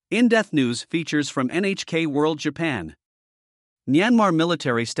In-depth news features from NHK World Japan. Myanmar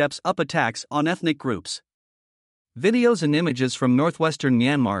military steps up attacks on ethnic groups. Videos and images from northwestern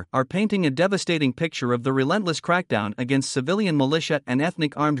Myanmar are painting a devastating picture of the relentless crackdown against civilian militia and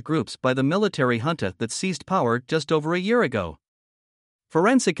ethnic armed groups by the military junta that seized power just over a year ago.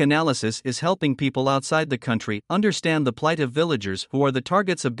 Forensic analysis is helping people outside the country understand the plight of villagers who are the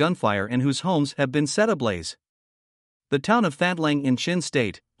targets of gunfire and whose homes have been set ablaze. The town of Thatlang in Chin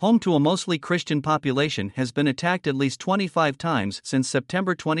State, home to a mostly Christian population, has been attacked at least 25 times since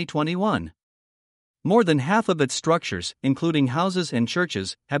September 2021. More than half of its structures, including houses and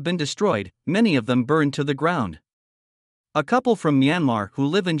churches, have been destroyed, many of them burned to the ground. A couple from Myanmar who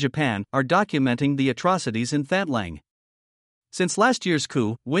live in Japan are documenting the atrocities in Thatlang. Since last year's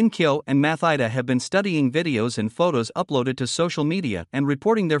coup, Win Kyo and Mathida have been studying videos and photos uploaded to social media and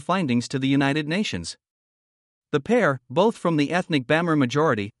reporting their findings to the United Nations. The pair, both from the ethnic Bamar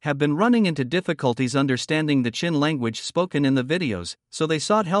majority, have been running into difficulties understanding the Chin language spoken in the videos, so they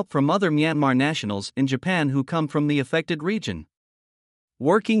sought help from other Myanmar nationals in Japan who come from the affected region.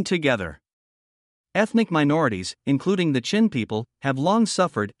 Working together. Ethnic minorities, including the Chin people, have long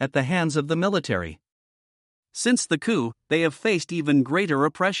suffered at the hands of the military. Since the coup, they have faced even greater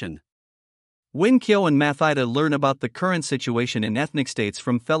oppression. Win Kyo and Mathida learn about the current situation in ethnic states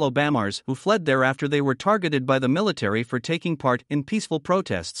from fellow Bamars who fled there after they were targeted by the military for taking part in peaceful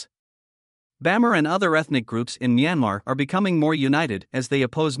protests. Bamar and other ethnic groups in Myanmar are becoming more united as they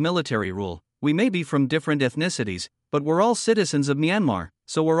oppose military rule. "We may be from different ethnicities, but we're all citizens of Myanmar,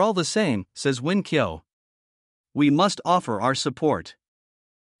 so we're all the same," says Win Kyo. "We must offer our support."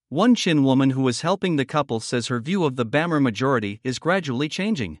 One Chin woman who is helping the couple says her view of the Bamar majority is gradually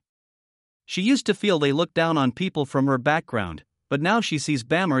changing. She used to feel they looked down on people from her background, but now she sees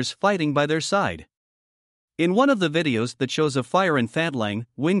Bamars fighting by their side. In one of the videos that shows a fire in Thatlang,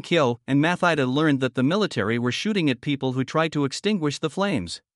 Win Kyo and Mathida learned that the military were shooting at people who tried to extinguish the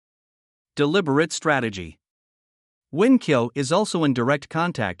flames. Deliberate strategy. Win Kyo is also in direct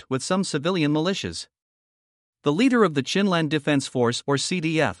contact with some civilian militias. The leader of the Chinland Defense Force, or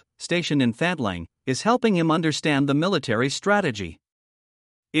CDF, stationed in Thatlang, is helping him understand the military strategy.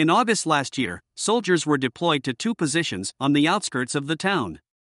 In August last year, soldiers were deployed to 2 positions on the outskirts of the town.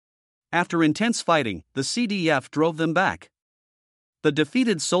 After intense fighting, the CDF drove them back. The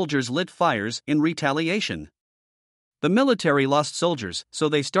defeated soldiers lit fires in retaliation. The military lost soldiers, so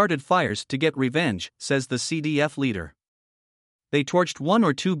they started fires to get revenge, says the CDF leader. They torched 1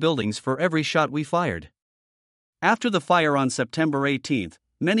 or 2 buildings for every shot we fired. After the fire on September 18,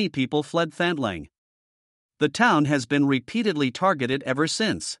 many people fled Thatlang. The town has been repeatedly targeted ever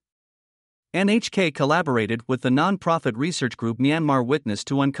since. NHK collaborated with the non-profit research group Myanmar Witness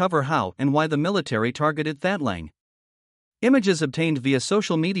to uncover how and why the military targeted Thatlang. Images obtained via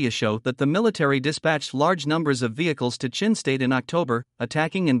social media show that the military dispatched large numbers of vehicles to Chin State in October,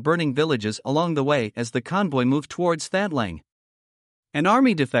 attacking and burning villages along the way as the convoy moved towards Thatlang. An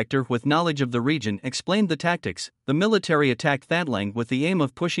army defector with knowledge of the region explained the tactics. The military attacked Thatlang with the aim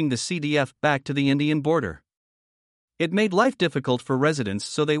of pushing the CDF back to the Indian border. It made life difficult for residents,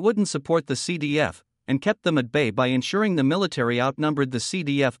 so they wouldn't support the CDF, and kept them at bay by ensuring the military outnumbered the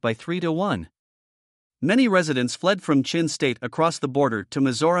CDF by 3-1. Many residents fled from Chin State across the border to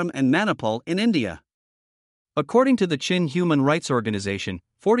Mizoram and Manipur in India. According to the Chin Human Rights Organization,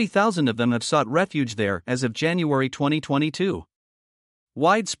 40,000 of them have sought refuge there as of January 2022.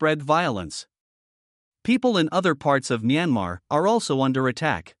 Widespread violence. People in other parts of Myanmar are also under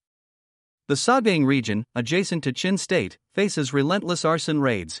attack. The Sagaing region, adjacent to Chin State, faces relentless arson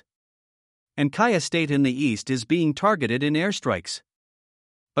raids. And Kaya State in the east is being targeted in airstrikes.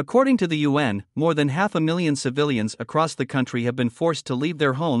 According to the UN, more than 500,000 civilians across the country have been forced to leave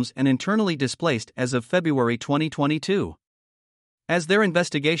their homes and internally displaced as of February 2022. As their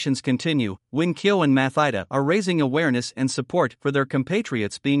investigations continue, Win Kyo and Mathida are raising awareness and support for their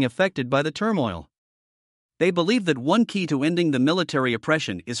compatriots being affected by the turmoil. They believe that one key to ending the military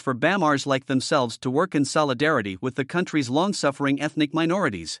oppression is for Bamars like themselves to work in solidarity with the country's long-suffering ethnic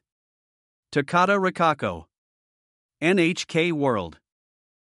minorities. Takata Rikako. NHK World.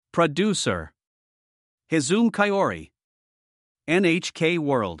 Producer. Hizum Kaori. NHK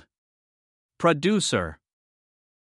World. Producer.